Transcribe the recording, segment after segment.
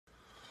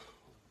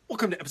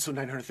Welcome to episode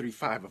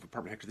 935 of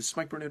Apartment Hacker. This is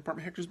Mike Burnett,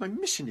 Apartment Hacker. It's my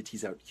mission to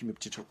tease out human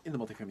potential in the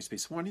multifamily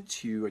space.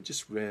 I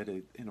just read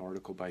an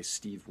article by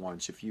Steve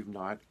Wunsch. If you've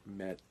not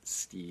met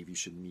Steve, you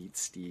should meet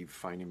Steve.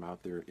 Find him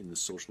out there in the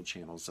social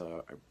channels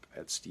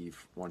at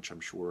Steve Wunsch, I'm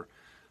sure,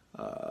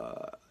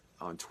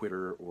 on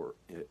Twitter or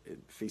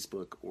in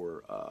Facebook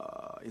or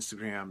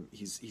Instagram.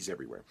 He's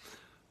everywhere.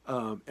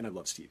 And I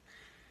love Steve.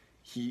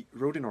 He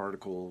wrote an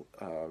article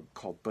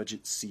called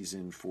Budget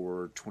Season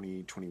for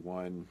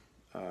 2021.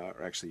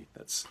 Or actually,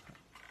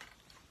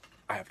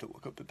 I have to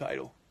look up the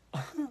title.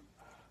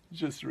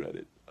 Just read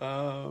it.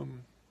 Are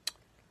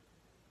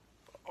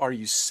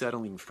You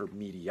Settling for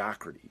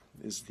Mediocrity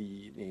is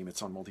the name.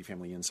 It's on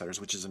Multifamily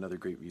Insiders, which is another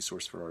great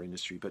resource for our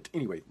industry. But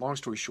anyway, long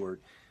story short,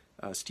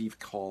 Steve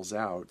calls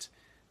out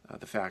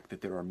the fact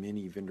that there are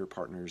many vendor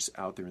partners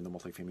out there in the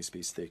multifamily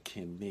space that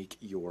can make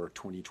your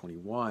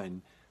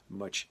 2021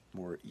 much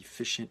more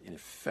efficient and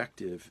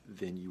effective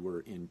than you were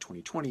in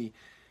 2020.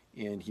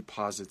 And he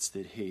posits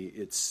that, hey,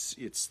 it's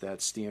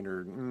that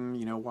standard,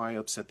 why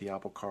upset the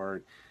apple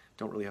cart?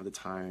 Don't really have the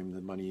time,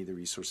 the money, the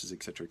resources,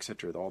 et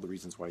cetera, all the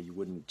reasons why you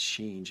wouldn't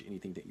change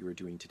anything that you were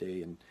doing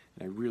today. And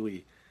I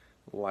really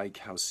like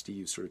how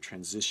Steve sort of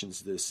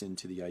transitions this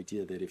into the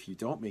idea that if you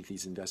don't make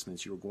these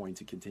investments, you're going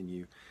to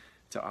continue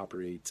to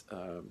operate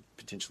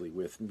potentially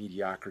with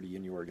mediocrity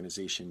in your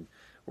organization,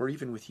 or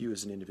even with you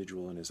as an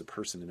individual and as a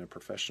person and a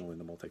professional in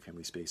the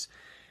multifamily space.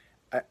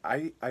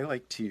 I'd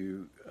like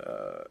to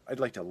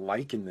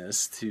liken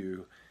this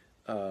to,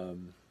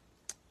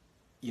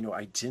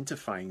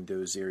 identifying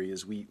those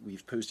areas.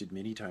 We've posted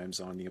many times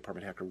on the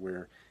Apartment Hacker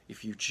where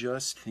if you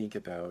just think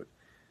about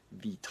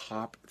the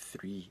top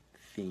 3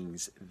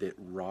 things that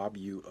rob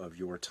you of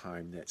your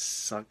time, that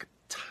suck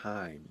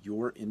time,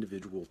 your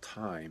individual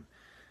time,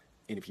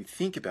 and if you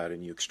think about it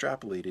and you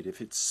extrapolate it, if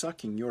it's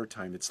sucking your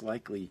time, it's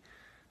likely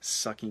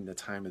sucking the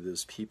time of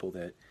those people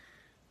that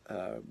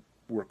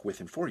work with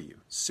and for you.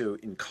 So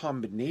in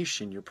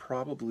combination, you're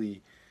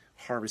probably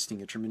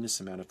harvesting a tremendous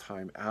amount of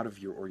time out of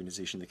your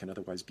organization that can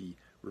otherwise be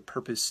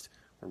repurposed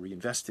or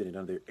reinvested in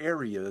other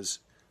areas,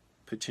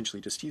 potentially,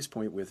 to Steve's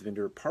point, with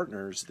vendor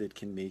partners that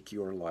can make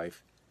your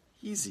life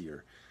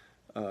easier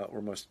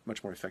or much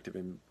more effective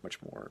and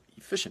much more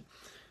efficient.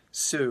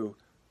 So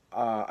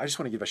I just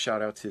want to give a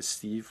shout out to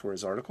Steve for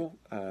his article.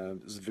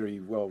 It was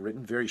very well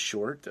written, very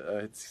short.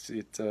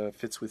 It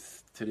fits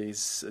with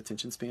today's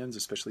attention spans,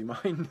 especially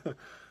mine.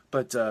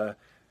 But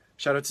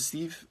shout out to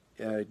Steve.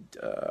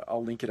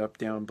 I'll link it up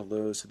down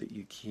below so that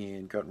you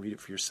can go out and read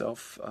it for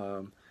yourself.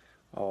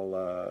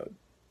 I'll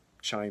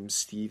chime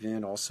Steve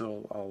in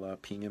also. I'll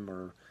ping him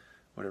or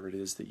whatever it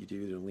is that you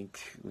do to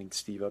link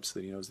Steve up so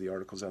that he knows the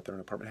article's out there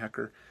on Apartment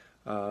Hacker.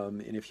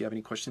 And if you have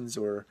any questions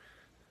or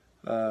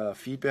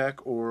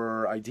feedback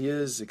or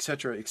ideas,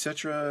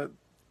 etc.,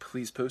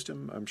 please post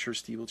them. I'm sure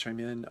Steve will chime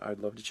in. I'd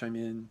love to chime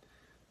in.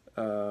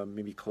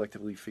 Maybe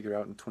collectively figure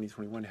out in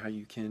 2021 how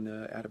you can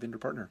add a vendor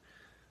partner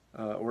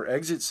or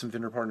exit some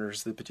vendor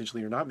partners that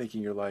potentially are not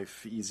making your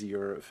life easy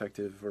or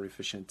effective or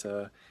efficient.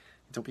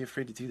 Don't be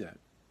afraid to do that.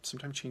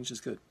 Sometimes change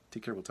is good.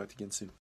 Take care. We'll talk to you again soon.